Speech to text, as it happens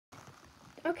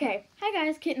Okay, hi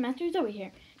guys, Kitten Master Zoe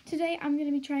here. Today I'm going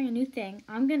to be trying a new thing.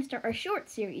 I'm going to start a short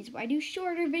series where I do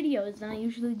shorter videos than I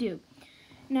usually do.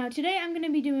 Now today I'm going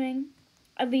to be doing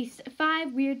at least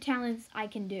 5 weird talents I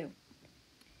can do.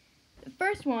 The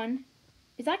first one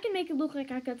is I can make it look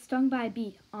like I got stung by a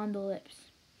bee on the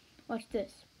lips. Watch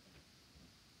this.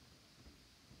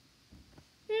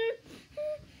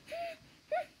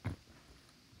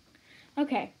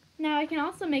 Okay, now I can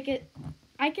also make it,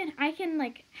 I can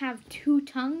like have 2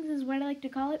 tongues is what I like to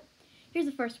call it. Here's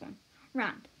the first one,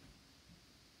 round.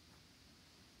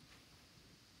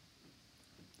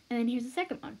 And then here's the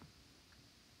second one.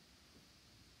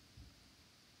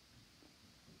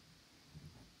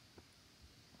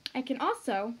 I can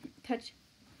also touch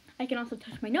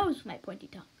my nose with my pointy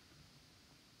tongue,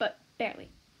 but barely.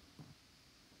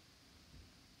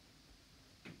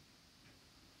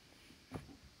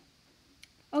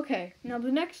 Okay, now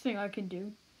the next thing I can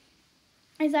do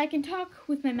is I can talk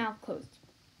with my mouth closed.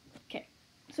 Okay,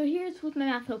 so here's with my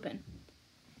mouth open.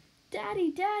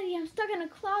 Daddy, Daddy, I'm stuck in a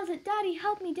closet. Daddy,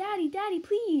 help me. Daddy, Daddy,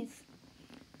 please.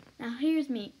 Now here's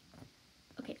me.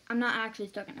 Okay, I'm not actually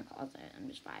stuck in a closet. I'm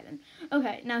just vibing.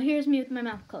 Okay, now here's me with my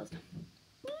mouth closed.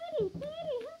 Daddy,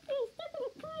 Daddy, help me. Stuck in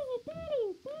a closet.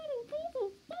 Daddy, Daddy,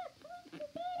 please, stop.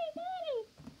 Daddy, Daddy.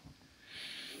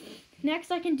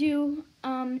 Next, I can do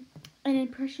an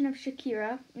impression of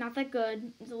Shakira. Not that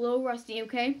good. It's a little rusty,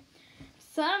 okay?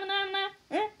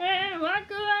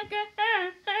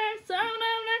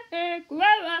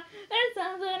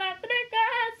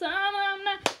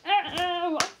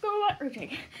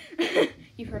 Okay.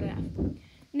 You've heard enough.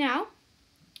 Now,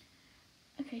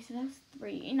 okay, so that's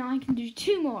 3. Now I can do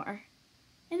 2 more.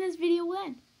 And this video will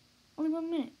end. Only 1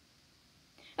 minute.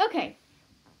 Okay.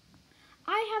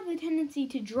 I have the tendency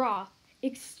to draw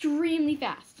extremely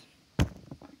fast.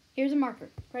 Here's a marker.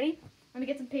 Ready? Let me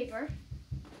get some paper.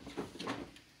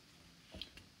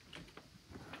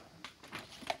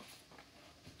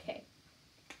 Okay.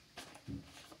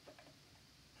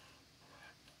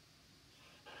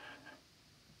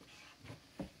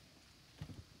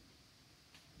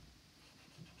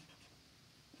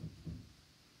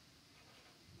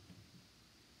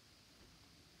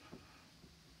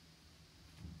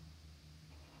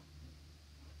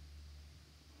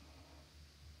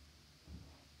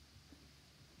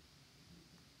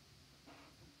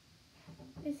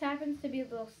 This happens to be a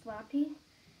little sloppy.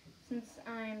 Since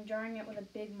I'm drawing it with a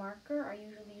big marker, I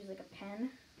usually use like a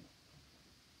pen.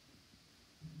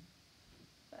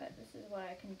 But this is what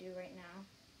I can do right now.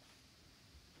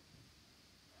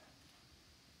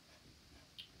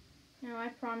 Now I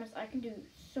promise I can do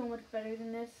so much better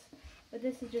than this, but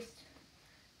this is just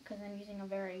because I'm using a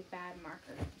very bad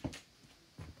marker.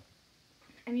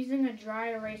 I'm using a dry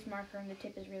erase marker and the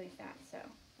tip is really fat, so.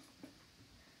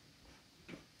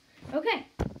 Okay.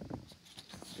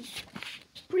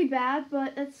 Pretty bad,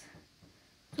 but that's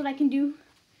what I can do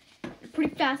in a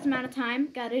pretty fast amount of time,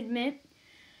 gotta admit.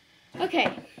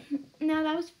 Okay, now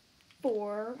that was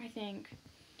 4, I think.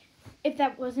 If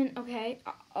that wasn't okay,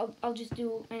 I'll just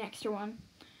do an extra one.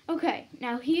 Okay,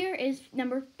 now here is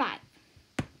number 5.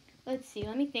 Let's see,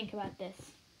 let me think about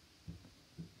this.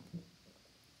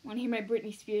 Want to hear my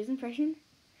Britney Spears impression?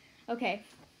 Okay.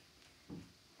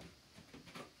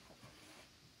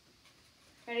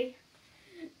 Ready?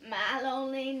 My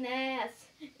loneliness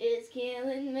is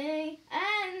killing me,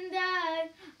 and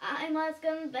I must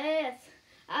confess,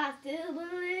 I still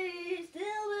believe.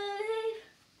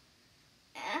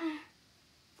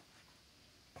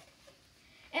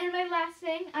 And my last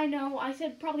thing, I know I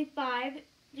said probably 5,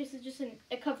 this is just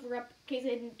a cover-up in case I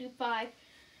didn't do 5.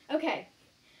 Okay,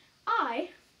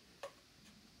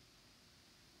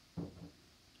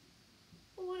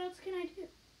 what else can I do?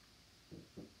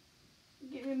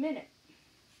 Give me a minute.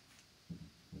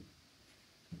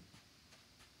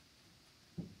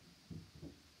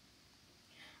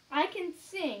 I can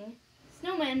sing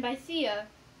Snowman by Sia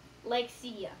like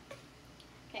Sia.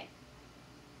 Okay.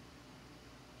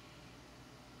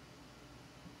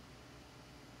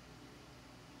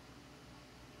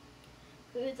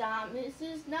 Cause I miss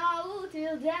the snow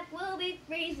till death will be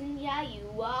freezing. Yeah,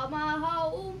 you are my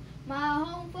home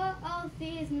for all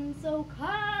seasons. So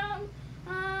come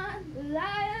on,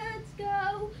 let's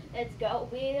go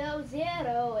below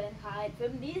 0 and hide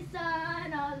from the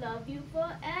sun. I'll love you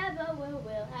forever,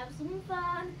 we'll have some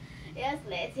fun. Yes,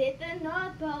 let's hit the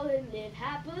North Pole and live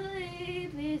happily.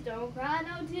 Please don't cry,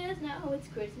 no tears, no, it's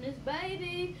Christmas,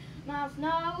 baby. My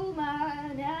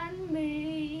snowman and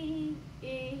me.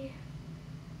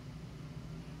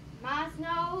 My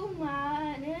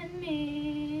snowman and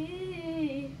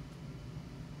me.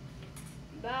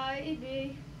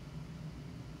 Baby.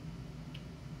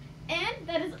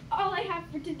 that is all I have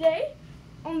for today.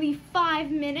 Only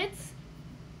 5 minutes,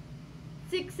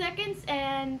 6 seconds,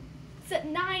 and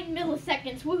 9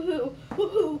 milliseconds. Woohoo!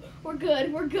 Woohoo! We're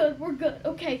good. We're good. We're good.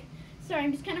 Okay. Sorry,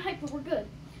 I'm just kind of hyped, but we're good.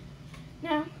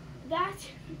 Now, that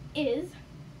is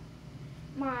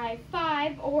my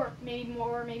 5 or maybe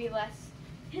more, maybe less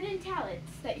hidden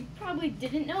talents that you probably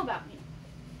didn't know about me.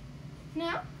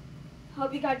 Now,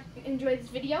 hope you guys enjoyed this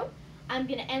video. I'm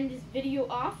going to end this video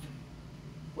off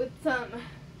with some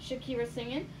Shakira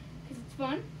singing because it's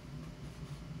fun.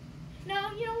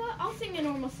 Now, you know what? I'll sing a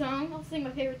normal song. I'll sing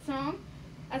my favorite song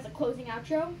as a closing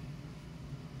outro.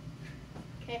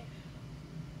 Okay.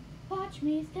 Watch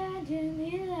me stand in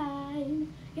the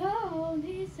line. You're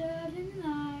only serving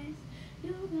lies.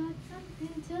 You got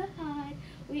something to hide.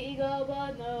 We go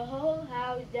burn the whole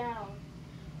house down.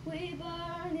 We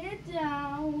burn it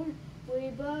down. We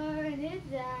burn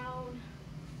it down.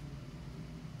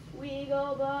 We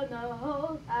go burn the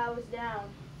whole house down.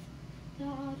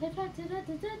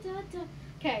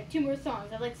 Okay, 2 more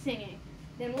songs. I like singing.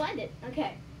 Then we'll end it.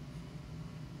 Okay.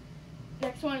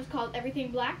 Next one is called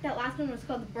Everything Black. That last one was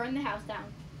called Burn the House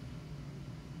Down.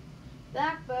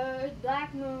 Blackbird,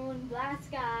 black moon, black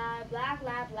sky, black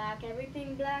lab, black,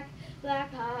 everything black,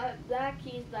 black heart, black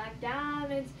keys, black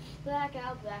diamonds, black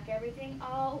out, black, everything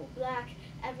all black,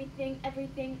 everything,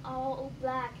 everything all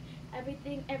black,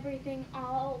 everything, everything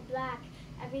all black,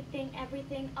 everything,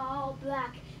 everything all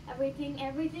black, everything,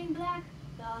 everything black,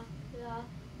 la la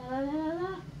la la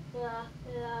la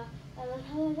la la.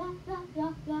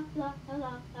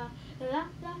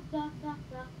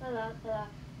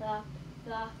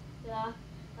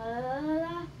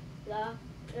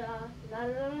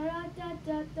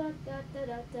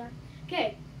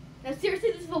 Okay, now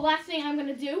seriously, this is the last thing I'm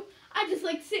gonna do. I just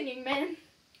like singing, man.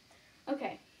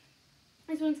 Okay,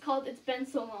 this one's called It's Been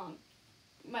So Long.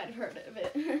 You might have heard of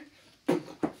it.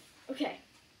 Okay.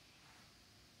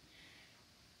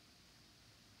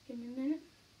 Give me a minute.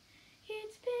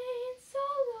 It's been so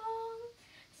long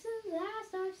since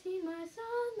last I've seen my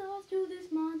son lost to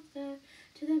this monster,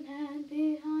 to the man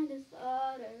behind the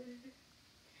slaughter.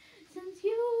 Since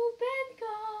you've been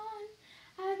gone,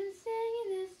 I've been singing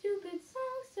this stupid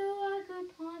song so I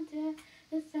could ponder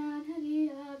the sanity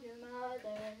of your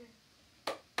mother.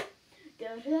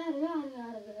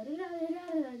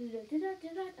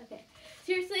 Okay,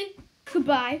 seriously,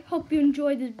 goodbye. Hope you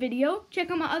enjoyed this video.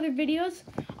 Check out my other videos.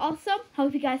 Also,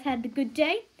 hope you guys had a good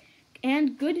day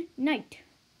and good night.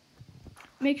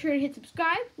 Make sure to hit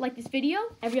subscribe, like this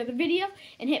video, every other video,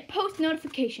 and hit post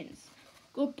notifications.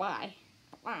 Goodbye.